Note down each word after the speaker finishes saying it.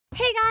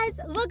Hey guys,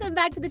 welcome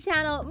back to the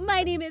channel.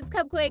 My name is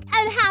Cupquake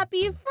and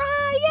happy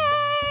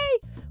Friday!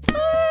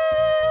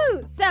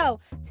 Woo!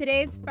 So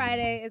today's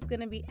Friday is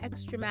gonna be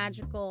extra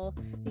magical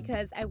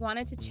because I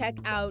wanted to check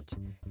out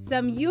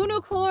some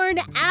unicorn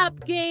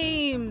app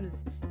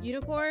games.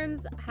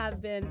 Unicorns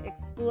have been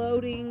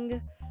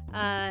exploding,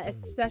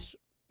 especially,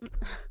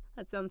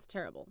 that sounds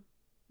terrible.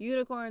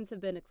 Unicorns have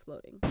been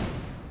exploding.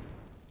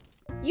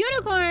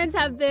 Unicorns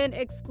have been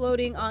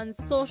exploding on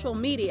social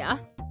media.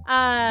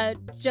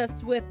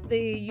 Just with the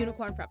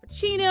unicorn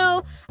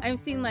frappuccino. I'm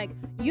seeing like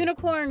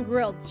unicorn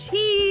grilled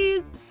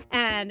cheese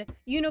and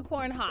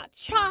unicorn hot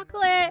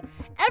chocolate.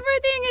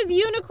 Everything is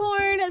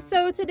unicorn.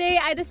 So today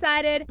I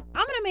decided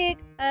I'm gonna make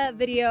a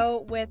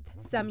video with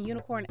some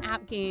unicorn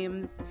app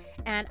games,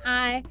 and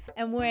I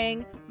am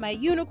wearing my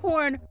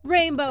unicorn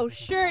rainbow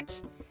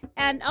shirt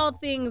and all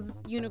things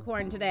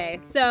unicorn today.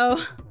 So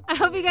I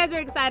hope you guys are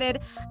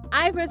excited.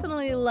 I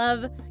personally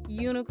love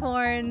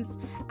unicorns.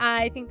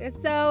 I think they're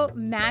so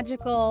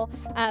magical.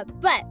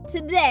 But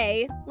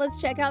today, let's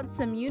check out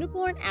some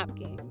unicorn app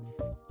games.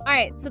 All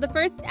right, so the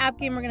first app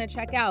game we're gonna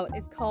check out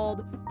is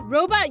called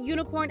Robot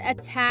Unicorn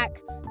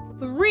Attack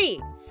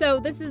 3. So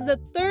this is the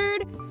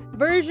third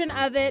version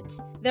of it.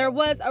 There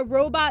was a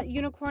Robot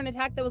Unicorn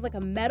Attack that was like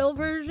a metal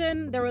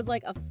version. There was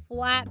like a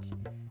flat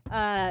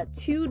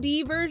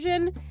 2D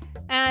version.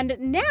 And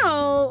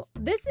now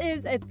this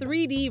is a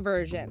 3D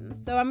version.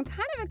 So I'm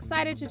kind of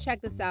excited to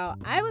check this out.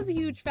 I was a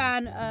huge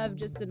fan of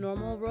just the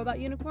normal Robot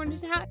Unicorn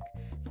Attack.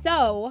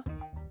 So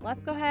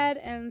let's go ahead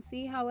and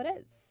see how it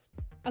is.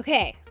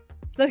 Okay,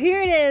 so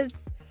here it is.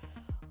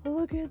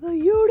 Look at the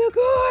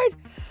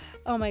unicorn.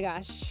 Oh my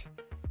gosh.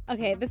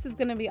 Okay, this is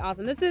gonna be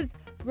awesome. This is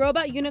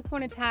Robot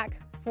Unicorn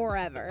Attack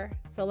Forever.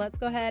 So let's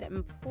go ahead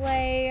and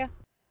play.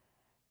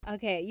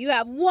 Okay, you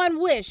have one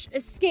wish,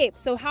 escape.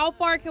 So how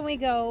far can we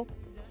go?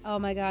 Oh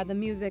my god, the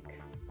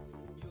music.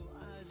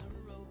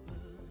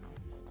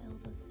 Still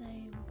the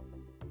same.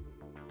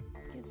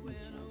 Gives me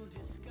chills.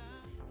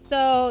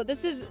 So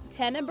this is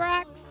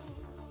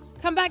Tenebrax.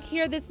 Come back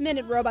here this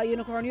minute, Robot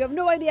Unicorn. You have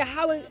no idea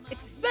how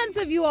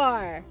expensive you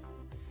are.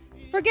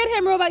 Forget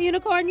him, Robot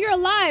Unicorn. You're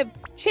alive.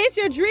 Chase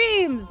your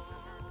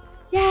dreams.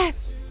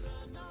 Yes.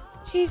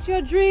 Chase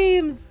your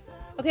dreams.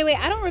 Okay, wait,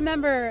 I don't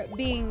remember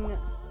being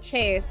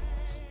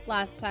chased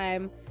last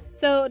time.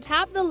 So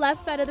tap the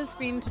left side of the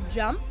screen to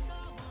jump.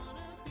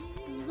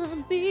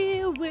 I'll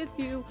be with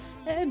you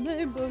and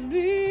I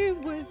believe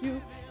with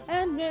you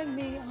and let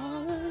me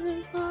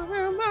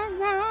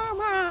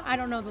I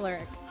don't know the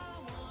lyrics.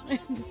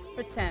 Just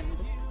pretend.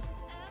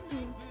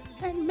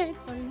 And make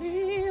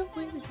believe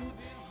with you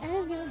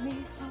and let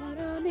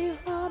me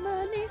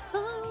harmony.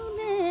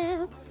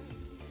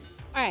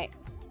 Alright,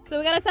 so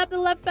we gotta tap the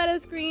left side of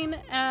the screen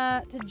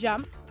to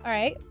jump.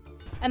 Alright.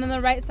 And then the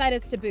right side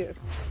is to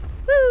boost.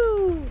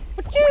 Woo!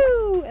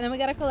 Achoo! And then we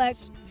gotta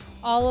collect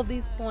all of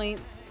these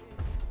points.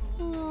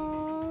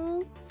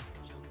 Aww.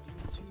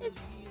 It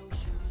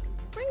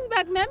brings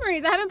back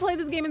memories. I haven't played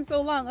this game in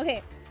so long.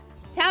 Okay,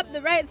 tap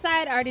the right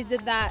side. I already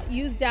did that.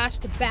 Use dash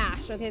to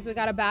bash. Okay, so we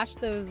gotta bash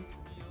those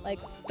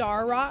like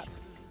star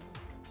rocks.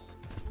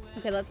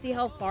 Okay, let's see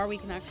how far we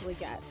can actually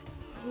get.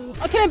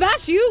 Oh, can I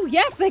bash you?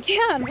 Yes, I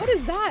can. What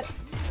is that?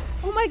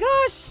 Oh my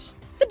gosh,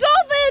 the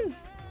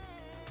dolphins!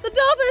 The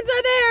dolphins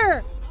are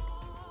there!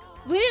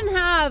 We didn't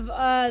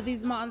have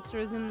these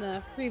monsters in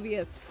the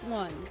previous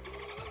ones.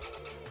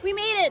 We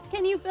made it!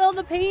 Can you feel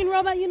the pain,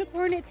 Robot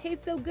Unicorn? It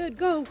tastes so good.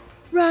 Go!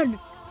 Run!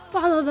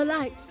 Follow the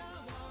light!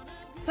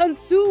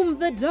 Consume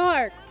the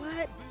dark!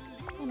 What?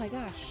 Oh my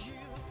gosh.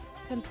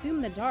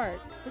 Consume the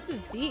dark. This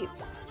is deep.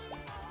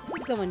 This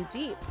is going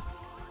deep.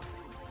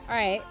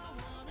 Alright.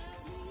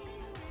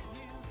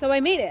 So I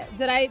made it.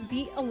 Did I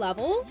beat a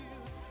level?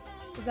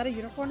 Is that a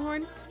unicorn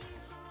horn?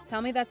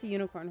 Tell me that's a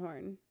unicorn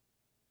horn.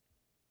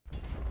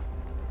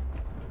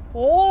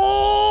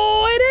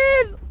 Oh, it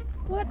is!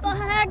 What the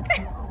heck?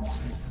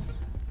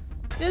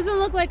 Doesn't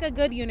look like a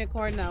good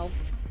unicorn though.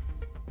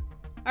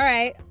 All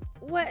right,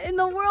 what in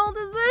the world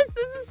is this?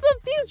 This is some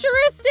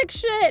futuristic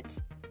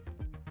shit.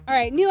 All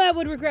right, knew I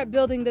would regret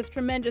building this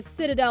tremendous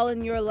citadel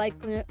in your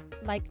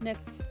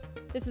likeness.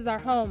 This is our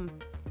home.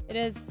 It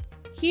is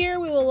here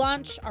we will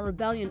launch our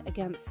rebellion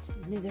against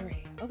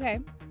misery.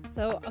 Okay,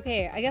 so,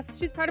 okay, I guess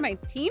she's part of my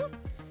team?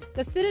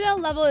 The citadel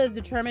level is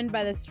determined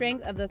by the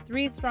strength of the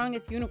 3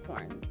 strongest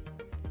unicorns.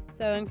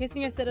 So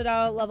increasing your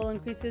citadel level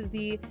increases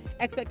the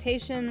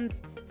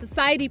expectations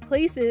society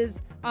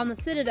places on the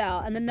citadel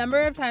and the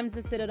number of times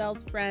the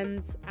citadel's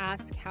friends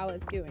ask how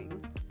it's doing.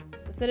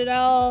 The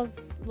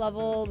citadel's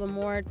level, the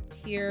more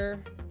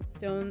tier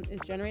stone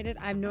is generated.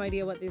 I have no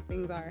idea what these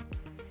things are.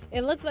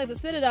 It looks like the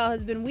citadel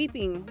has been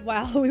weeping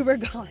while we were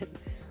gone.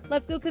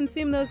 Let's go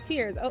consume those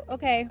tears. Oh,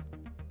 okay.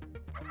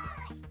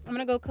 I'm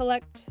gonna go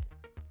collect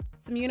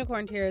some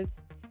unicorn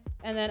tears.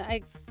 And then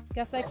I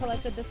guess I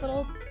collected this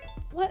little...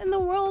 What in the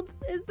world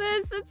is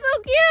this? It's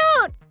so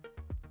cute!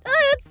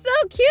 It's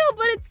so cute,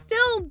 but it's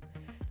still,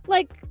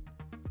 like,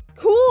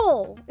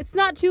 cool. It's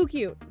not too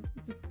cute.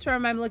 It's the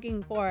term I'm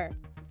looking for.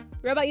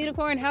 Robot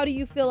Unicorn, how do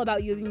you feel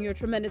about using your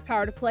tremendous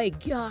power to play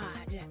God?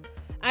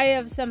 I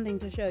have something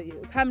to show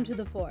you. Come to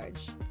the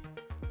forge.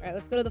 All right,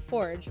 let's go to the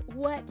forge.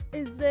 What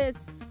is this?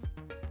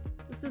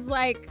 This is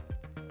like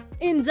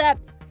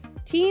in-depth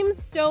Team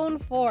Stone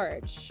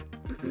Forge.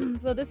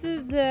 So this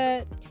is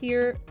the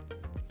tier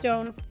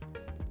stone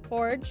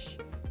forge.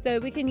 So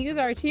we can use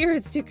our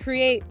tears to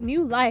create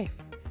new life.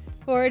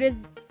 For it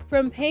is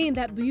from pain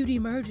that beauty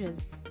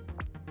emerges.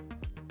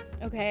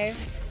 Okay.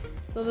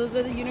 So those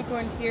are the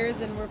unicorn tears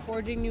and we're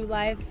forging new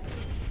life.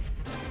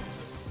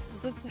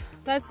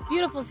 That's a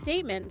beautiful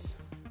statement.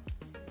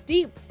 It's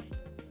deep.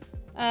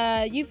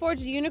 You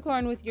forged a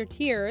unicorn with your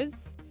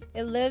tears.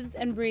 It lives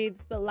and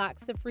breathes but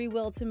lacks the free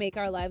will to make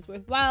our lives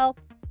worthwhile.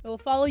 It will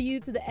follow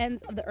you to the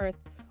ends of the earth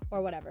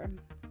or whatever.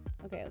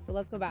 Okay, so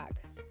let's go back.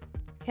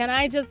 Can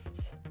I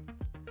just...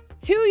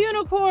 2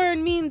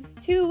 unicorn means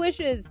 2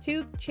 wishes,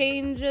 2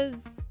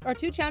 changes, or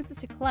 2 chances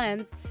to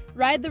cleanse.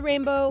 Ride the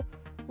rainbow,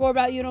 roar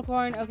about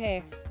unicorn.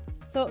 Okay,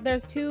 so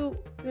there's two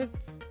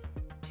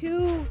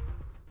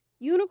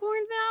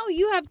unicorns now?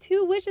 You have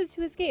 2 wishes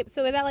to escape.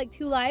 So is that like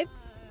 2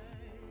 lives?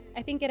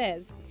 I think it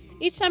is.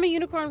 Each time a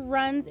unicorn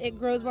runs, it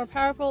grows more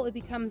powerful. It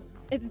becomes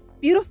its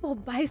beautiful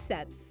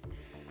biceps,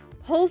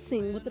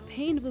 pulsing with the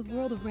pain of the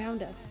world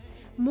around us.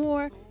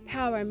 More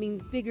power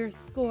means bigger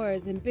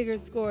scores, and bigger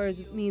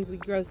scores means we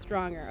grow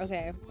stronger.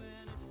 Okay.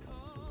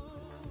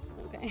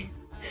 Okay.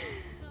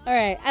 All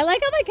right. I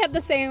like how they kept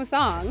the same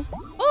song.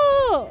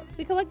 Oh,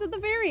 we collected the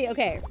fairy.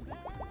 Okay.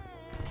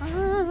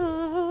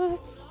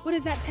 What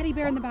is that teddy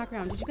bear in the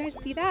background? Did you guys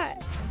see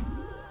that?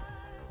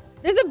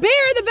 There's a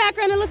bear in the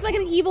background. It looks like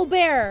an evil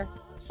bear.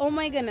 Oh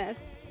my goodness.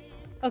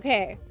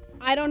 Okay.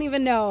 I don't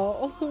even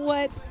know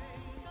what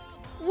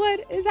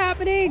is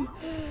happening.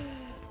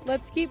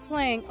 Let's keep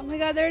playing. Oh my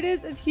god, there it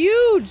is. It's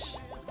huge.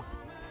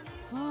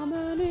 It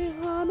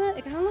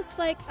kind of looks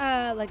like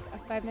a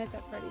Five Nights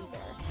at Freddy's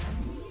bear.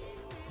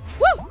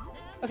 Woo!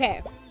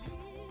 Okay.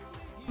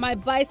 My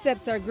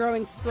biceps are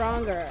growing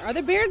stronger. Are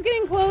the bears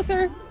getting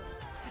closer?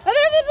 Oh,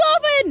 there's a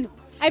dolphin!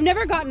 I've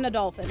never gotten a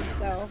dolphin,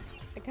 so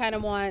I kind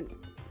of want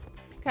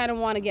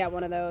to get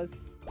one of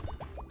those.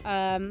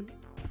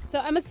 So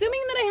I'm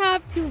assuming that I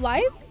have 2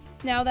 lives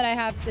now that I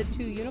have the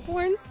 2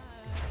 unicorns.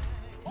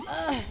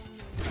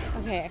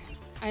 Okay,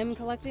 I'm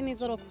collecting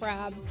these little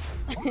crabs.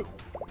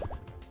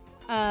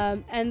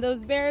 And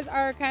those bears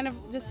are kind of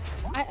just,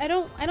 I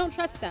don't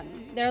trust them.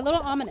 They're a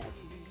little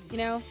ominous, you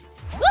know?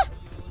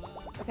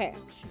 Okay,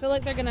 I feel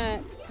like they're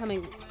gonna come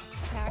and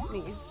attack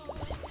me.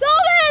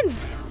 Dolphins!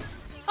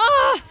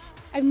 Ah!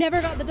 I've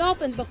never got the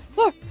dolphins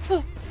before.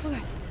 Oh,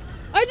 okay.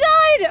 I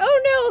died!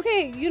 Oh no,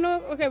 okay,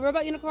 okay,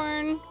 Robot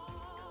Unicorn.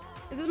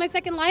 This is my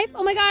 2nd life?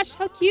 Oh my gosh,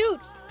 how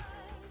cute!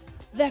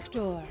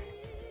 Vector.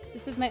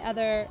 This is my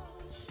other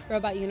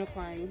Robot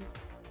Unicorn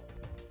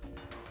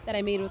that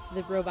I made with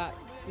the Robot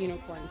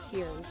Unicorn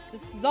tears.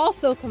 This is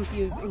also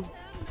confusing,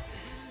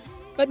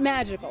 but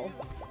magical.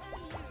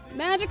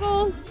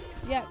 Magical,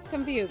 yeah,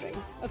 confusing.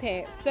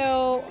 Okay,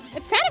 so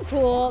it's kind of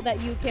cool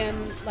that you can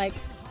like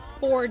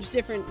forge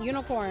different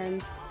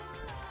unicorns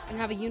and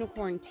have a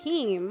unicorn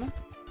team.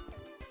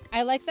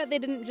 I like that they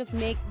didn't just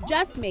make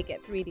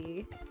it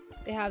 3D.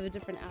 They have a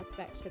different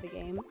aspect to the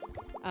game.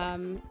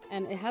 And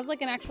it has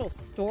like an actual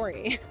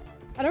story.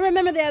 I don't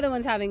remember the other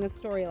ones having a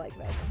story like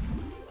this.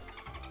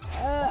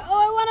 Oh,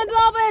 I want a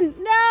dolphin!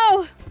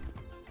 No!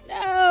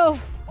 No!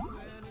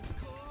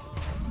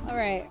 All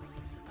right.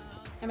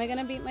 Am I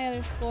gonna beat my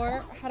other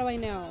score? How do I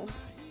know?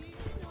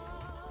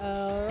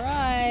 All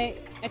right.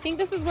 I think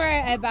this is where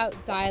I about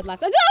died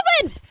last. A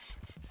dolphin!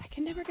 I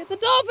can never get the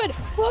dolphin!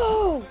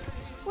 Whoa!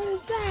 What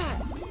is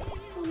that?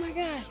 Oh my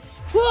god.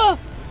 Whoa!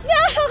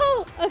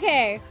 No!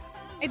 Okay.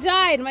 I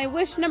died. My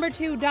wish number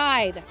 2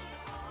 died.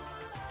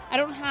 I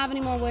don't have any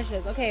more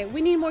wishes. Okay,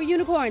 we need more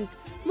unicorns.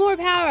 More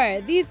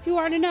power. These 2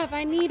 aren't enough.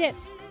 I need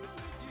it.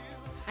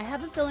 I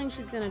have a feeling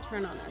she's gonna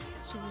turn on us.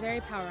 She's very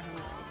power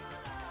hungry.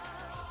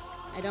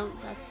 I don't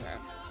trust her.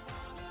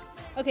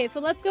 Okay, so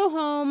let's go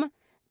home.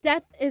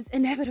 Death is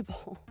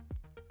inevitable.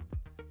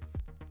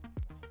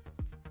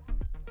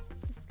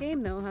 This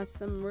game, though, has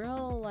some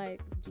real,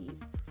 like,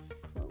 deep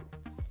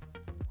quotes.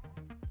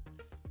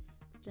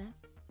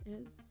 Death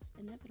is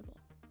inevitable.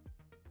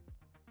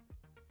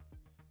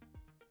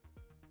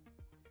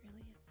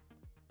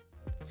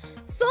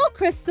 Soul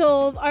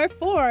crystals are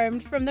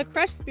formed from the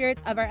crushed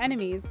spirits of our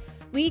enemies.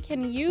 We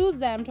can use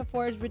them to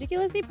forge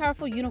ridiculously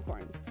powerful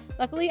unicorns.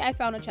 Luckily, I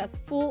found a chest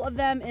full of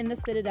them in the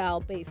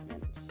Citadel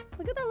basement.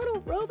 Look at that little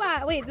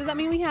robot. Wait, does that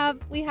mean we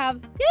have,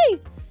 yay!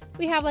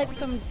 We have like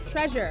some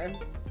treasure.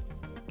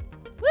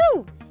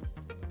 Woo!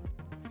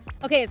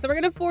 Okay, so we're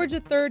gonna forge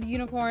a 3rd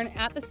unicorn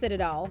at the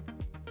Citadel.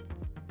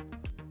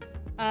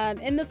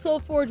 In the Soul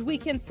Forge, we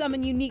can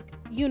summon unique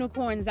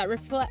unicorns that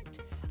reflect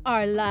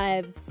our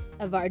lives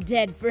of our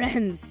dead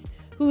friends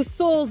whose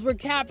souls were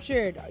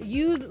captured.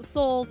 Use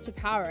souls to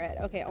power it.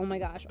 Okay, oh my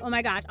gosh, oh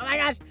my gosh, oh my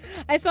gosh.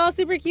 I saw a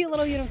super cute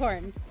little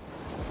unicorn.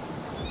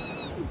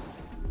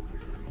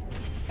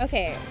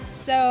 Okay,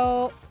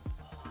 so,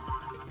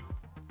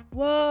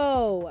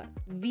 whoa,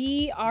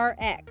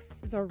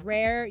 VRX is a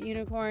rare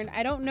unicorn.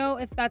 I don't know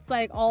if that's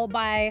like all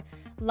by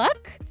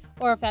luck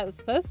or if that was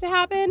supposed to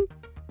happen.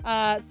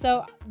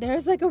 So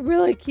there's like a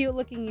really cute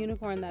looking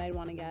unicorn that I'd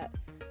want to get.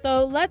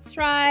 So let's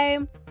try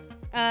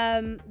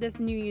this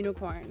new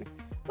unicorn.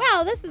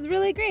 Wow, this is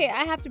really great.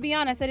 I have to be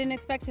honest, I didn't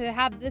expect to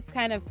have this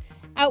kind of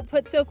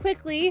output so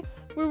quickly.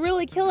 We're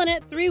really killing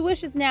it. 3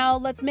 wishes now.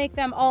 Let's make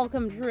them all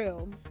come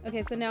true.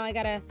 Okay, so now I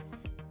gotta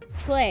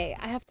play.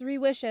 I have 3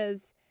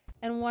 wishes,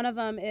 and one of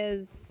them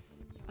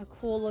is a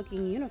cool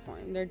looking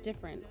unicorn. They're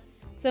different.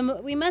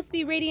 So we must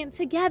be radiant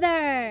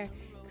together.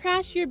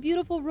 Crash your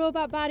beautiful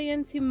robot body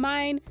into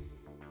mine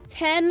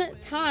 10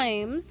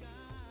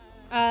 times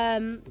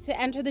to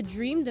enter the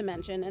dream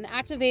dimension and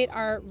activate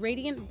our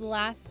radiant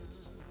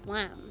blast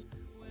slam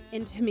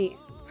into me.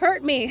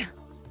 Hurt me.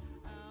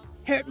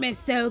 Hurt me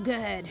so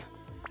good.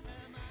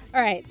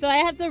 All right, so I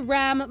have to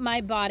ram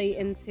my body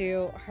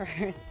into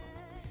hers.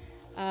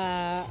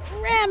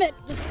 Ram it,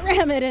 just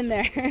ram it in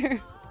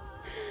there.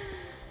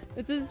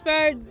 This is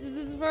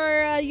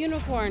for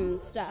unicorn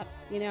stuff,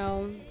 you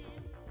know.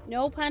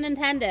 No pun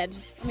intended.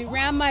 Let me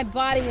ram my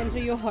body into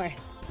yours.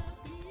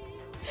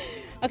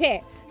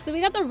 Okay, so we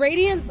got the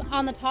radiance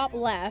on the top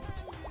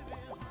left.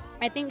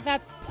 I think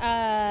that's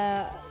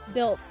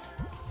built.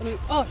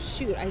 Oh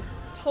shoot, I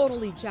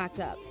totally jacked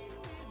up.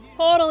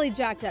 Totally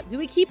jacked up. Do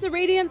we keep the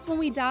radiance when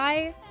we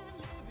die?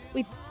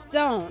 We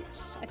don't.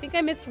 I think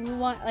I missed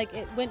one, like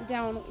it went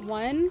down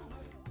 1.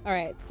 All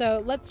right,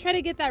 so let's try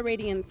to get that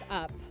radiance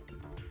up.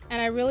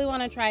 And I really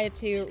want to try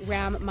to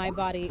ram my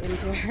body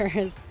into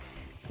hers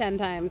 10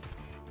 times.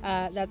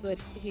 That's what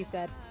he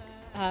said.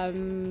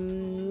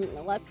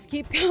 Let's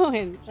keep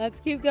going. Let's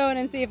keep going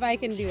and see if I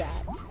can do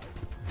that.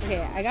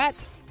 Okay, I got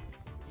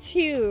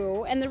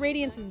 2 and the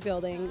radiance is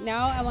building.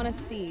 Now I want to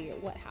see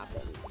what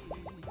happens.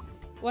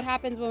 What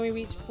happens when we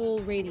reach full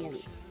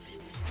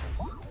radiance?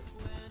 All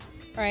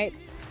right,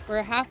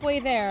 we're halfway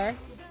there.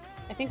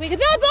 I think we can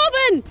do a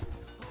dolphin!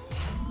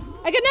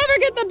 I could never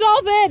get the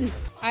dolphin!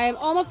 I'm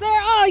almost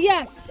there. Oh,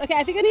 yes. Okay,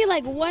 I think I need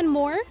like 1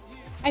 more.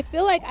 I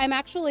feel like I'm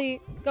actually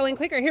going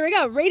quicker. Here we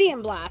go.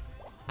 Radiant blast.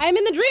 I'm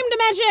in the dream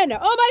dimension.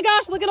 Oh my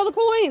gosh, look at all the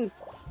coins.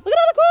 Look at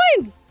all the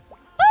coins.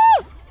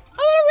 Oh, I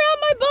want to ram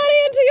my body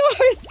into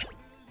yours.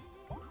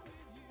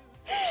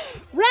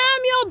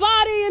 Ram your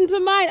body into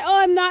mine. Oh,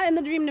 I'm not in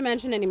the dream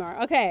dimension anymore.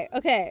 Okay,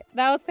 okay.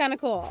 That was kind of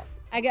cool.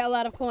 I get a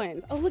lot of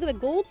coins. Oh, look at the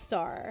gold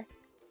star.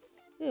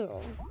 Ooh.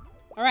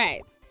 All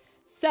right.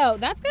 So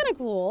that's kind of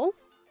cool.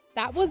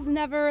 That was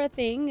never a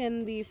thing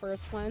in the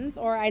first ones,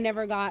 or I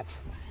never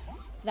got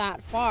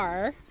that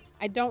far.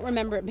 I don't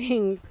remember it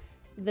being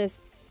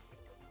this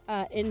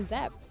in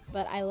depth,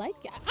 but I like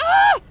it.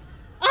 Ah!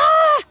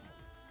 Ah!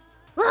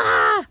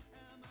 Ah!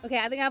 Okay,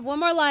 I think I have 1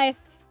 more life,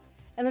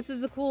 and this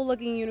is a cool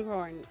looking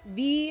unicorn.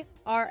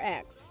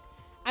 VRX.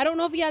 I don't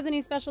know if he has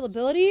any special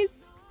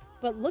abilities,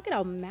 but look at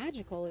how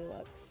magical he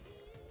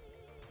looks.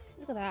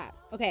 Look at that.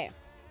 Okay.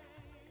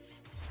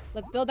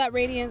 Let's build that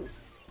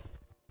radiance.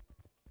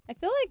 I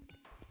feel like,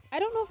 I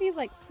don't know if he's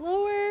like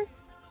slower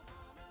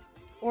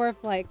or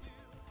if like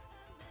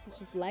it's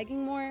just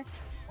lagging more.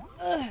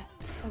 Ugh.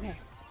 Okay.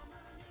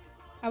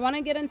 I want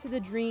to get into the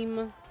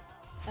dream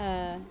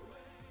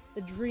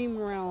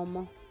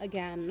realm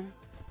again.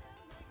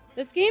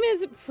 This game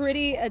is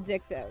pretty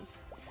addictive.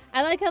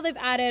 I like how they've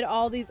added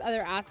all these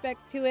other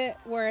aspects to it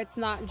where it's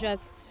not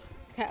just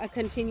a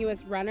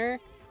continuous runner,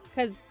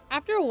 because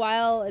after a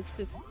while it's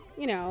just,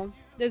 you know,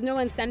 there's no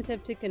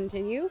incentive to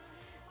continue.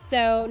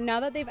 So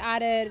now that they've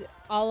added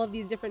all of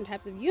these different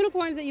types of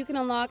unicorns that you can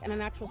unlock and an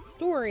actual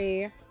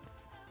story,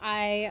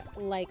 I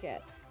like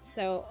it.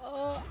 So,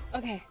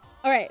 okay.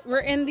 All right, we're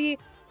in the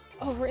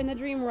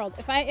dream world.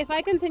 If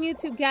I continue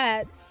to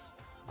get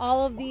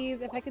all of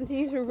these, if I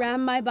continue to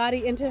ram my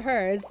body into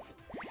hers,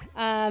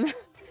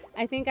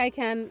 I think I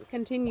can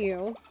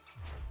continue.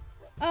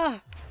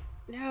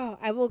 No,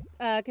 I will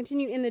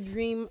continue in the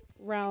dream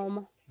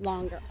realm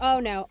longer. Oh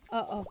no,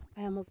 I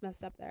almost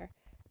messed up there.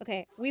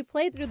 Okay, we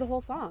played through the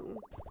whole song.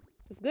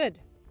 It's good.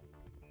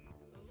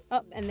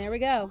 Oh, and there we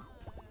go.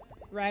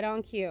 Right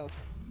on cue.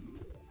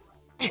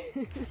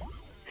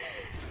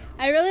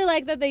 I really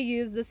like that they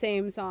used the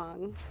same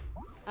song.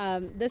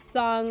 This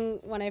song,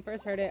 when I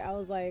first heard it, I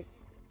was like,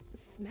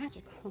 this is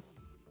magical.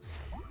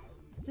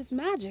 It's just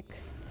magic.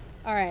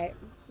 All right,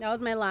 that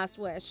was my last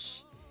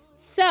wish.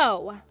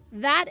 So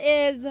that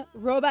is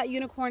Robot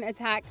Unicorn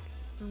Attack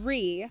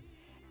 3,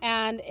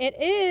 and it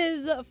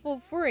is for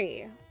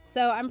free.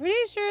 So I'm pretty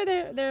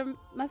sure there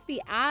must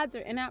be ads or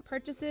in-app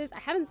purchases. I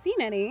haven't seen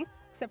any,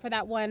 except for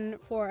that one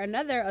for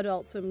another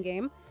Adult Swim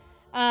game.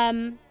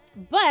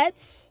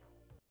 But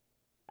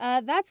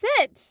that's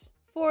it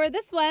for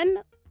this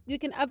one. You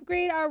can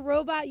upgrade our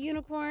Robot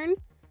Unicorn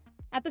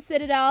at the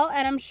Citadel,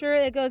 and I'm sure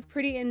it goes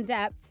pretty in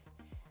depth.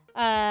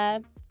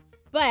 But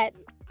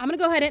I'm gonna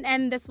go ahead and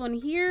end this one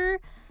here,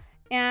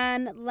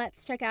 and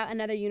let's check out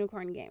another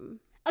unicorn game.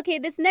 Okay,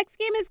 this next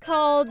game is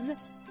called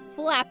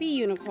Flappy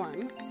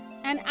Unicorn.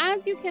 And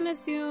as you can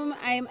assume,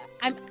 I'm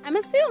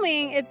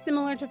assuming it's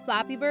similar to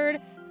Flappy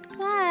Bird,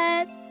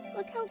 but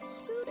Look how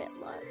cute it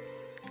looks.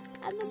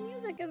 And the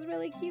music is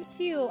really cute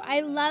too.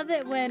 I love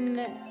it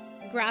when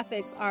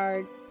graphics are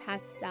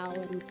pastel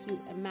and cute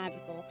and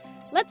magical.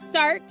 Let's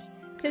start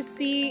to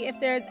see if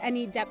there's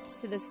any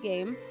depth to this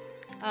game.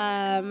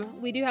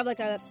 We do have like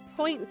a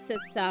point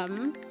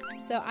system.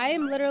 So I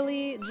am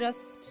literally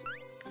just,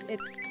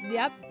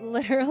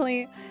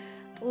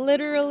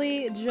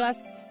 literally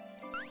just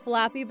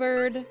Flappy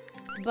Bird,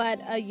 but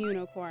a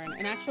unicorn.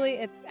 And actually,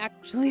 it's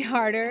actually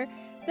harder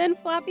than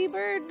Flappy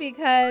Bird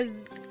because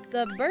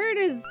the bird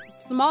is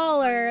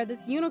smaller.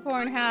 This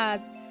unicorn has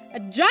a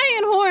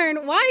giant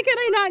horn. Why can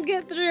I not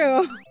get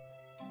through?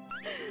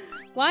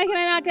 Why can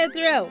I not get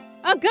through?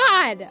 Oh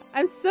God,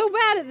 I'm so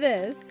bad at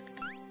this.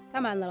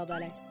 Come on, little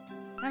buddy.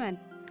 Come on.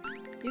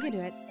 You can do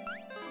it.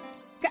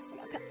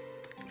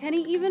 Can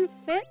he even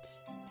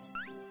fit?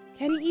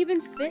 Can he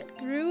even fit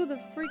through the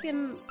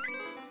freaking...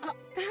 Oh,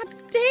 God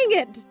dang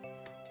it!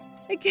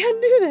 I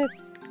can't do this.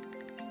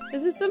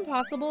 Is this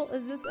impossible?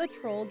 Is this a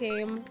troll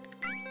game?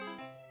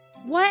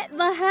 What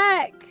the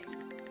heck?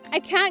 I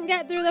can't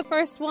get through the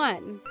first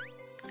one.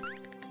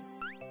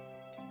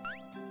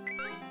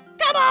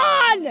 Come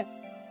on!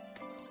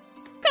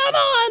 Come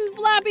on,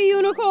 Flappy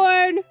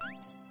Unicorn!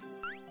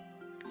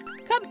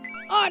 Come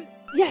on!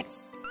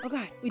 Yes! Oh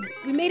God,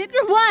 we made it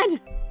through one!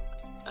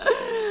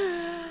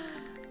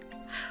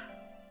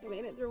 We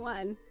made it through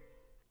one.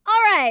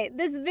 All right,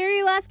 this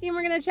very last game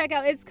we're gonna check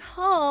out is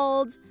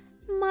called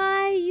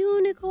My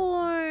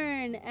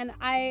Unicorn. And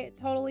I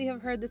totally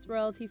have heard this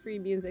royalty-free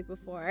music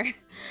before.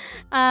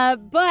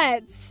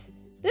 But this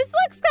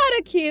looks kind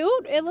of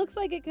cute. It looks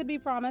like it could be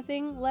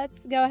promising.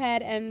 Let's go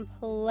ahead and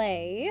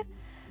play.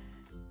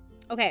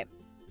 Okay,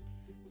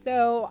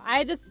 so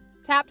I just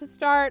tap to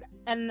start,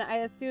 and I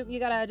assume you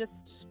gotta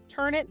just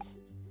turn it.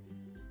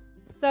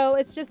 So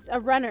it's just a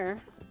runner.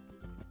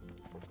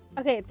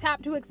 Okay,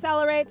 tap to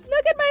accelerate.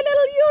 Look at my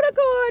little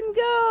unicorn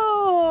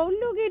go!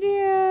 Look at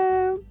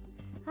him.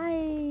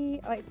 Hi.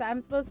 Oh, wait, so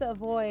I'm supposed to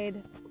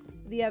avoid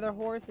the other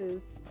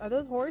horses. Are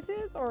those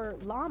horses or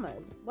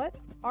llamas? What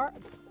are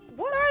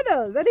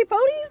those? Are they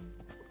ponies?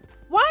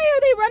 Why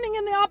are they running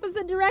in the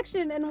opposite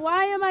direction? And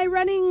why am I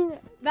running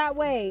that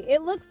way?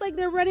 It looks like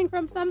they're running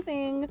from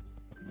something.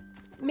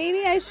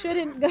 Maybe I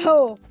shouldn't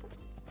go.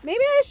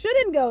 Maybe I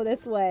shouldn't go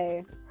this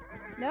way.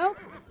 Nope.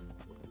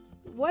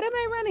 What am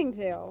I running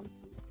to?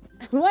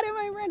 What am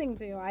I running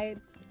to? I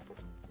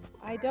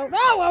don't know.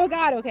 Oh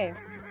God, okay.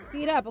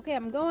 Speed up. Okay,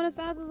 I'm going as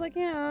fast as I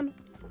can.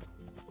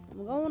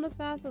 I'm going as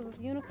fast as this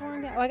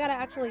unicorn can. Oh, I gotta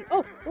actually,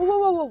 oh,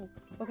 whoa.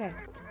 Okay.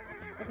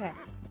 Okay.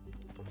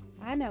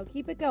 I know,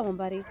 keep it going,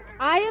 buddy.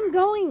 I am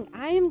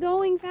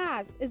going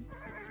fast. Is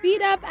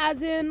speed up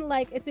as in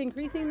like it's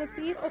increasing the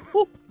speed?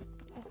 Oh.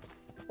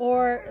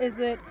 Or is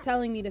it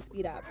telling me to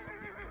speed up?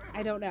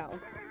 I don't know.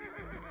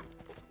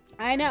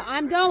 I know,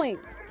 I'm going.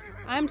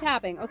 I'm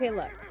tapping. Okay,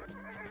 look.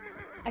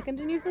 I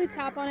continuously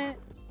tap on it,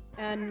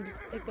 and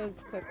it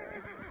goes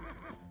quicker.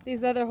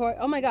 These other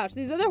oh my gosh,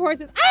 these other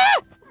horses,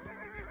 ah!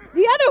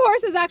 The other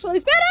horses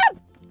actually sped up!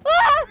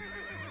 Ah!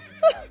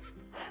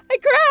 I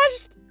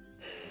crashed!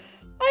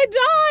 I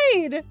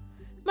died!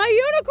 My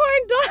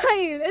unicorn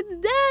died! It's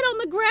dead on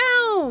the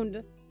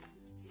ground!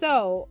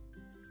 So,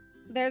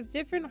 there's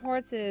different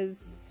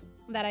horses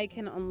that I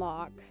can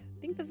unlock. I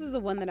think this is the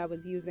one that I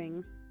was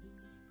using.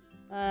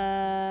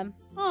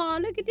 Oh,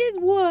 look at this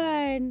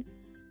one!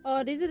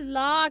 Oh, this is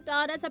locked.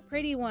 Oh, that's a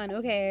pretty one.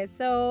 Okay,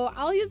 so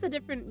I'll use a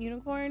different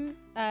unicorn.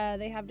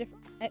 They have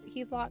different...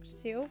 he's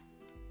locked too.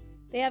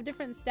 They have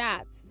different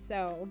stats,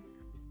 so...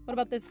 What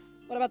about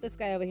this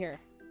guy over here?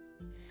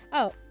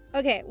 Oh,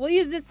 okay. We'll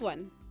use this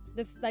one.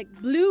 This, like,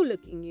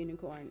 blue-looking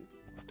unicorn.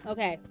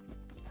 Okay.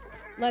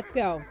 Let's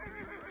go.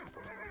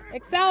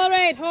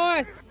 Accelerate,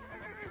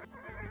 horse!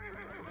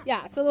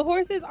 Yeah, so the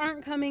horses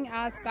aren't coming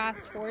as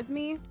fast towards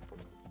me,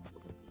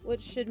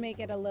 which should make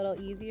it a little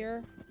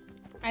easier.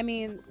 I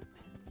mean,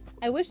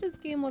 I wish this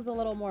game was a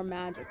little more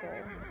magical.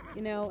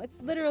 You know,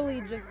 it's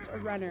literally just a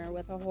runner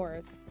with a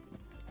horse.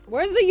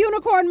 Where's the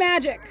unicorn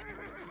magic?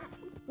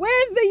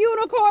 Where's the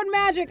unicorn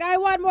magic? I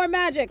want more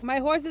magic. My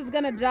horse is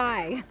gonna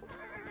die.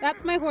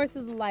 That's my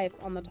horse's life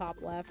on the top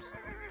left.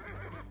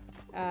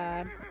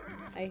 I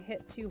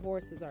hit 2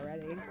 horses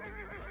already.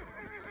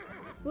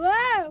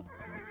 Whoa!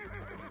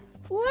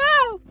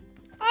 Whoa!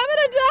 I'm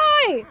gonna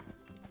die!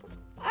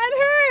 I'm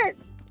hurt!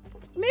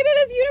 Maybe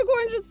this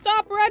unicorn should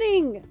stop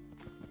running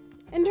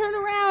and turn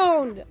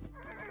around.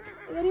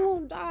 And then he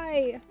won't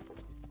die.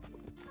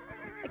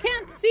 I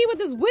can't see with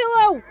this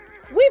willow.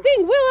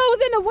 Weeping willow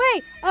is in the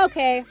way.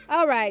 Okay,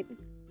 all right.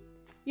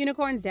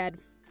 Unicorn's dead.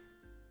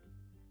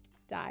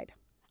 Died.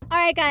 All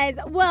right, guys.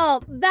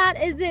 Well,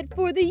 that is it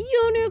for the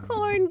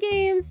unicorn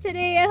games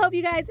today. I hope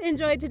you guys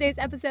enjoyed today's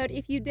episode.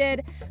 If you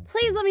did,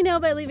 please let me know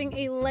by leaving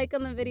a like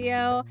on the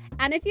video.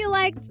 And if you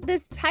liked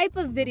this type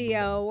of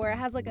video where it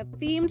has like a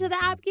theme to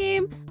the app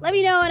game, let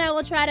me know and I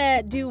will try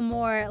to do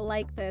more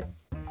like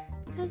this.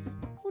 Because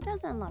who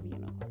doesn't love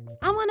unicorns?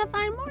 I want to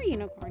find more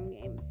unicorn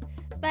games.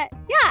 But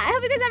yeah, I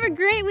hope you guys have a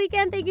great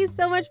weekend. Thank you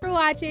so much for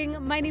watching.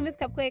 My name is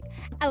Cupquake.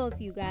 I will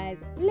see you guys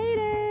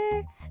later.